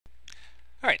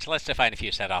All right, so let's define a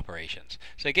few set operations.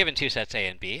 So given two sets A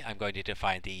and B, I'm going to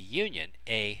define the union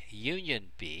A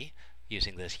union B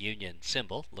using this union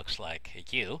symbol, looks like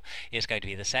a U, is going to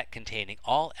be the set containing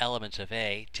all elements of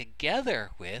A together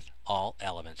with all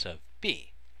elements of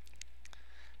B.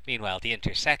 Meanwhile, the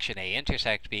intersection A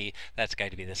intersect B, that's going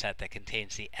to be the set that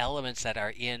contains the elements that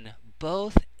are in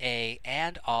both A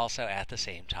and also at the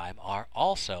same time are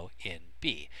also in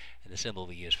B. And the symbol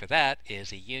we use for that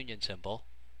is a union symbol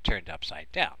turned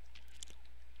upside down.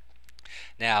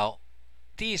 Now,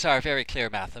 these are very clear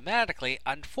mathematically.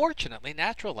 Unfortunately,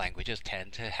 natural languages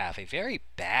tend to have a very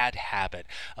bad habit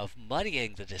of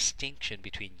muddying the distinction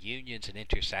between unions and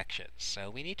intersections.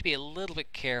 So we need to be a little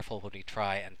bit careful when we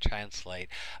try and translate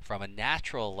from a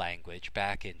natural language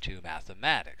back into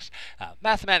mathematics.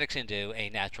 Mathematics into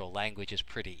a natural language is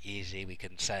pretty easy. We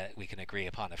can agree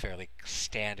upon a fairly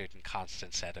standard and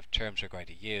constant set of terms we're going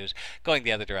to use. Going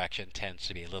the other direction tends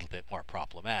to be a little bit more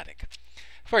problematic.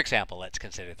 For example, let's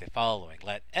consider the following.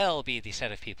 Let L be the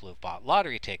set of people who've bought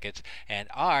lottery tickets, and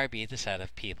R be the set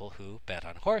of people who bet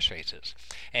on horse races.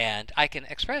 And I can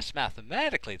express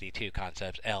mathematically the two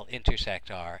concepts L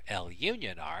intersect R, L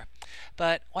union R,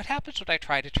 but what happens when I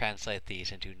try to translate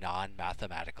these into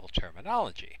non-mathematical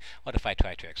terminology? What if I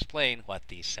try to explain what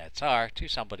these sets are to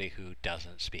somebody who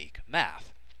doesn't speak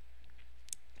math?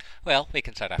 Well, we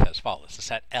can start off as follows. The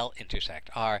set L intersect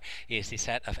R is the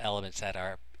set of elements that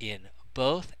are in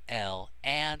both L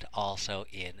and also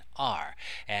in R.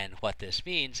 And what this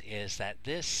means is that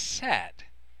this set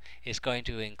is going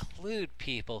to include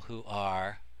people who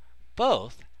are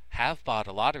both have bought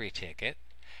a lottery ticket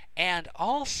and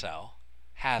also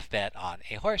have bet on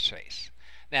a horse race.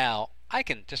 Now, I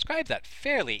can describe that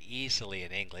fairly easily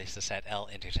in English. The set L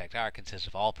intersect R consists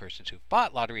of all persons who've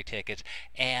bought lottery tickets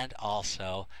and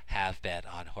also have bet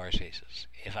on horse races.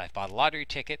 If I've bought a lottery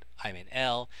ticket, I'm in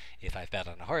L. If I've bet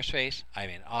on a horse race, I'm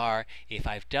in R. If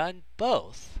I've done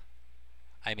both,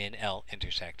 I'm in L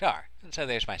intersect R. And so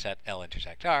there's my set L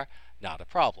intersect R, not a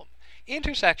problem.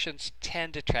 Intersections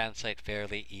tend to translate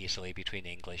fairly easily between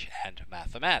English and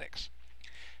mathematics.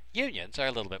 Unions are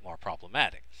a little bit more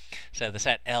problematic. So the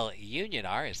set L union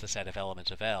R is the set of elements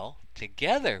of L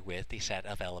together with the set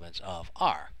of elements of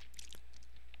R.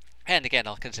 And again,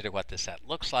 I'll consider what this set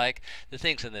looks like. The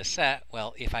things in this set,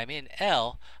 well, if I'm in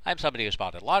L, I'm somebody who's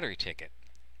bought a lottery ticket.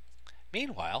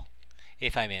 Meanwhile,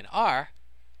 if I'm in R,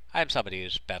 I'm somebody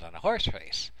who's bet on a horse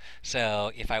race.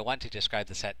 So if I want to describe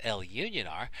the set L union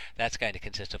R, that's going to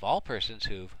consist of all persons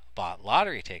who've bought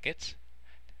lottery tickets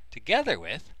together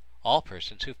with all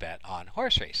persons who bet on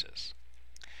horse races.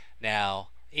 Now,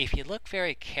 if you look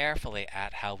very carefully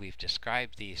at how we've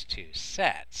described these two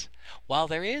sets, while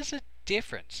there is a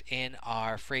difference in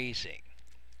our phrasing,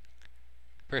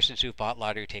 persons who've bought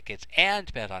lottery tickets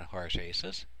and bet on horse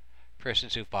races,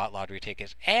 persons who've bought lottery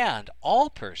tickets and all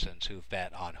persons who've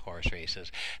bet on horse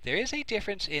races, there is a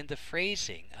difference in the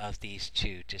phrasing of these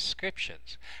two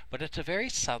descriptions, but it's a very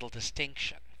subtle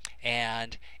distinction.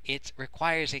 And it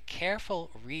requires a careful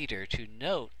reader to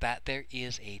note that there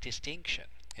is a distinction.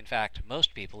 In fact,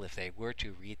 most people, if they were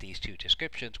to read these two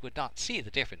descriptions, would not see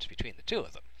the difference between the two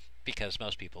of them, because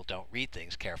most people don't read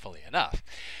things carefully enough.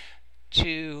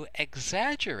 To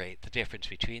exaggerate the difference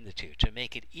between the two, to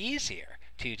make it easier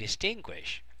to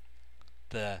distinguish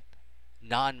the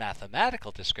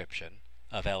non-mathematical description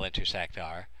of L intersect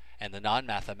R and the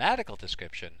non-mathematical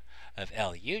description of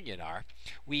L union R,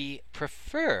 we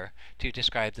prefer to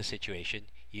describe the situation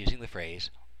using the phrase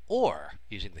or,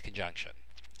 using the conjunction.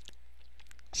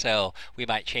 So we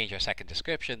might change our second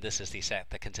description. This is the set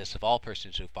that consists of all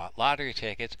persons who've bought lottery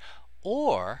tickets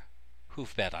or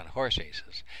who've bet on horse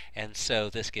races. And so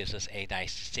this gives us a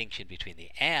nice distinction between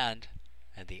the and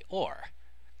the or.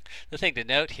 The thing to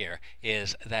note here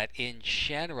is that in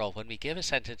general, when we give a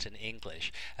sentence in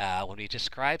English, when we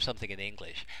describe something in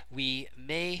English, we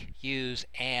may use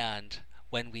and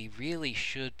when we really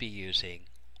should be using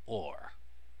or.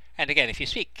 And again, if you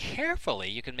speak carefully,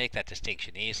 you can make that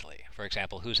distinction easily. For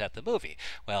example, who's at the movie?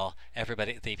 Well,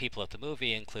 the people at the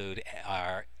movie include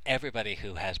everybody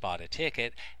who has bought a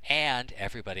ticket and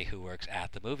everybody who works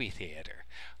at the movie theater.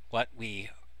 What we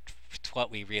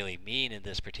really mean in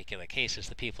this particular case is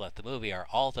the people at the movie are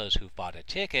all those who've bought a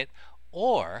ticket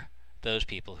or those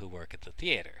people who work at the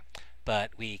theater.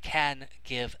 But we can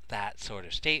give that sort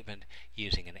of statement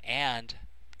using an and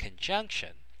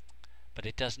conjunction, but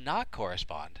it does not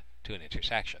correspond to an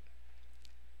intersection.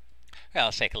 Well,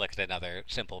 let's take a look at another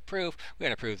simple proof. We're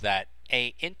going to prove that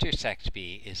A intersect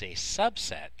B is a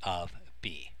subset of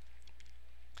B.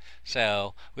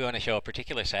 So we want to show a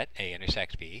particular set, A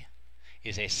intersect B,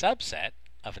 is a subset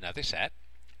of another set,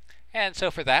 And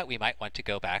so for that, we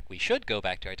should go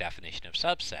back to our definition of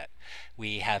subset.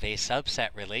 We have a subset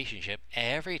relationship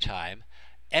every time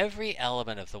every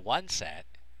element of the one set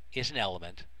is an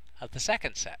element of the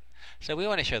second set. So we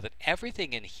want to show that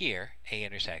everything in here, A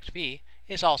intersects B,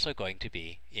 is also going to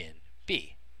be in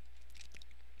B.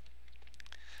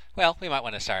 Well, we might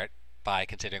want to start by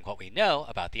considering what we know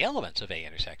about the elements of A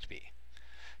intersects B.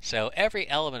 So every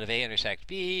element of A intersects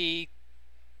B,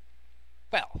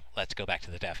 well, let's go back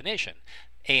to the definition.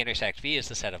 A intersects B is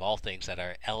the set of all things that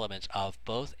are elements of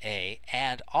both A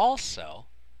and also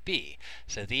B.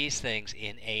 So these things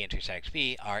in A intersects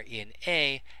B are in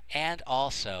A and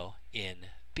also in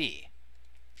B.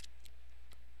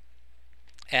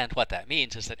 And what that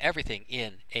means is that everything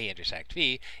in A intersects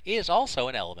B is also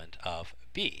an element of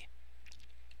B.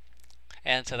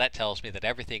 And so that tells me that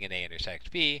everything in A intersects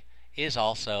B is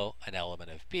also an element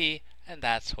of B, and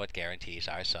that's what guarantees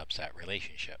our subset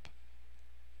relationship.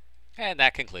 And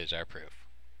that concludes our proof.